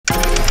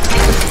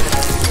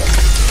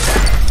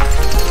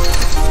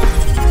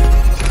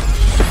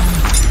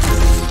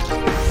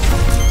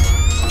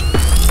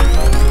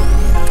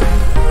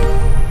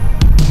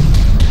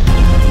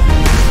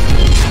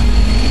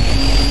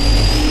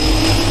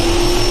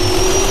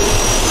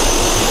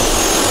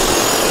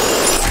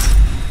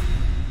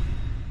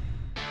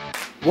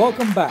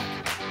Welcome back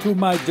to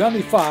my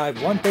Johnny 5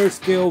 1/3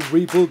 scale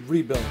reboot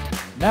rebuild.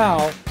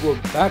 Now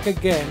we're back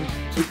again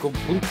to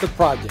complete the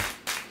project.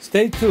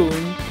 Stay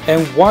tuned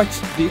and watch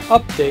the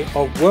update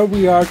of where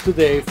we are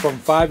today from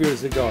 5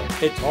 years ago.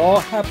 It's all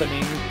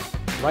happening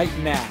right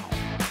now.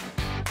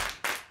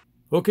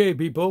 Okay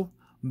people,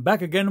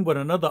 back again with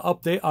another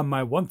update on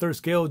my 1/3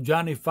 scale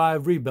Johnny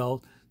 5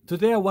 rebuild.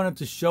 Today I wanted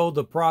to show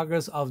the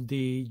progress of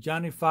the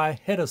Johnny 5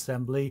 head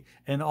assembly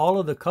and all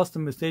of the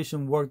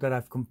customization work that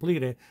I've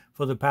completed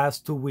for the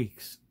past 2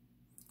 weeks.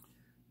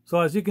 So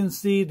as you can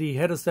see, the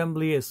head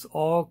assembly is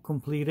all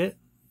completed.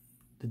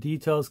 The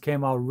details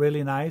came out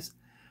really nice.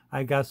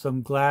 I got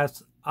some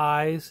glass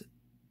eyes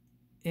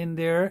in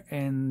there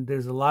and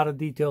there's a lot of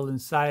detail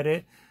inside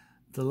it.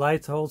 The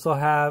lights also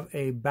have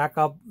a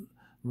backup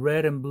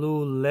red and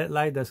blue LED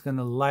light that's going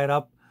to light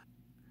up.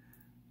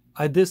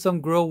 I did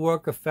some grill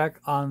work effect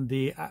on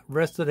the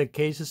rest of the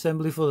case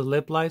assembly for the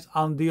lip lights.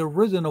 On the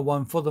original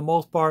one, for the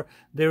most part,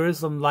 there is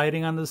some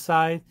lighting on the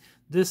side.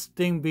 This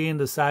thing being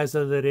the size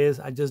that it is,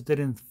 I just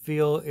didn't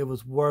feel it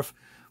was worth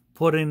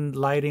putting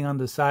lighting on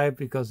the side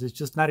because it's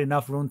just not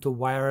enough room to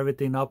wire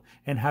everything up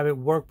and have it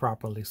work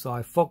properly. So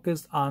I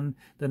focused on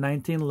the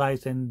 19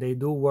 lights and they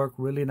do work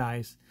really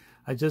nice.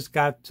 I just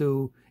got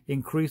to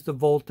increase the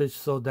voltage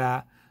so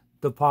that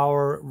the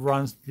power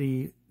runs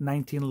the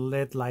 19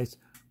 LED lights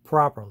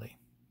properly.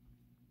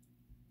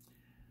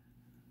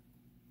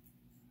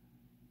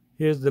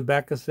 Here's the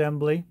back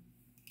assembly.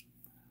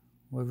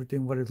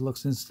 Everything what it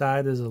looks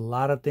inside. There's a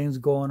lot of things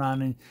going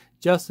on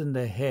just in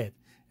the head.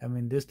 I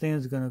mean, this thing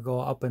is going to go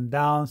up and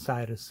down,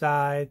 side to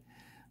side.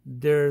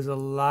 There's a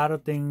lot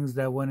of things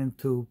that went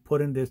into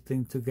putting this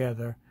thing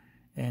together,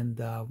 and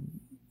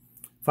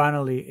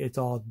finally it's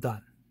all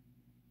done.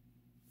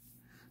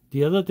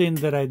 The other thing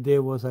that I did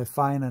was I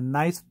find a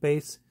nice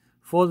space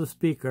for the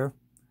speaker.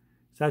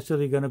 It's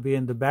actually going to be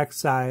in the back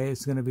side.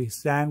 It's going to be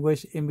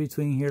sandwiched in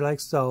between here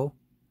like so.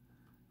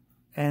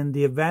 And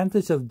the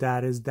advantage of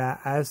that is that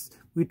as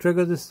we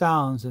trigger the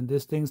sounds and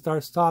this thing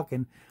starts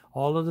talking,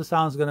 all of the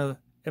sounds are going to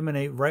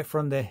emanate right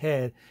from the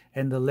head,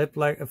 and the lip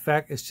light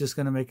effect is just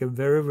going to make it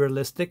very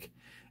realistic,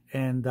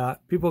 and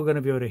people are going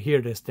to be able to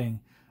hear this thing.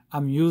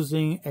 I'm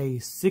using a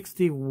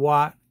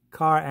 60-watt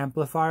car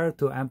amplifier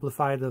to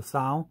amplify the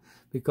sound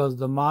because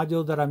the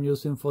module that I'm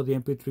using for the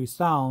MP3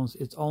 sounds,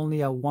 it's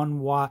only a 1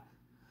 watt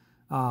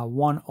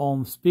 1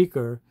 ohm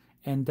speaker,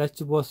 and that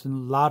just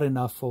wasn't loud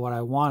enough for what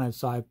I wanted.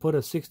 So I put a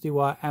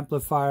 60-watt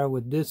amplifier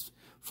with this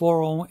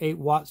 4 ohm 8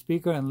 watt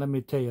speaker, and let me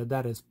tell you,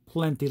 that is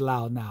plenty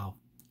loud now.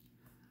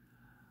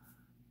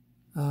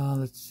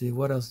 Let's see,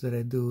 what else did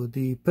I do?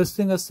 The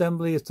piston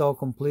assembly is all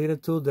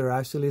completed too. There are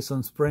actually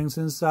some springs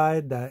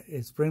inside that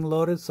is spring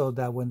loaded so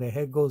that when the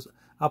head goes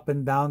up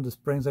and down, the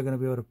springs are going to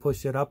be able to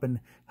push it up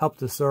and help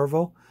the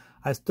servo.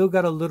 I still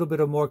got a little bit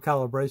of more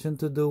calibration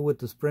to do with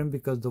the spring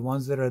because the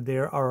ones that are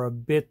there are a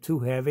bit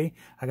too heavy.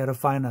 I got to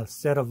find a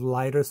set of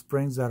lighter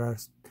springs that are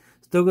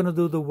still going to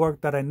do the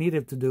work that I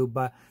needed to do,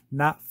 but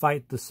not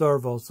fight the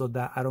servo so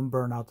that I don't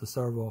burn out the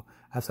servo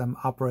as I'm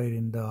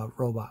operating the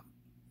robot.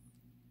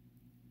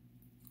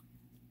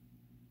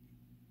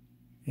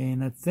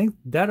 And I think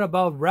that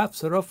about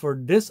wraps it up for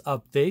this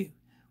update.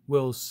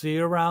 We'll see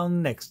you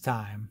around next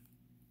time.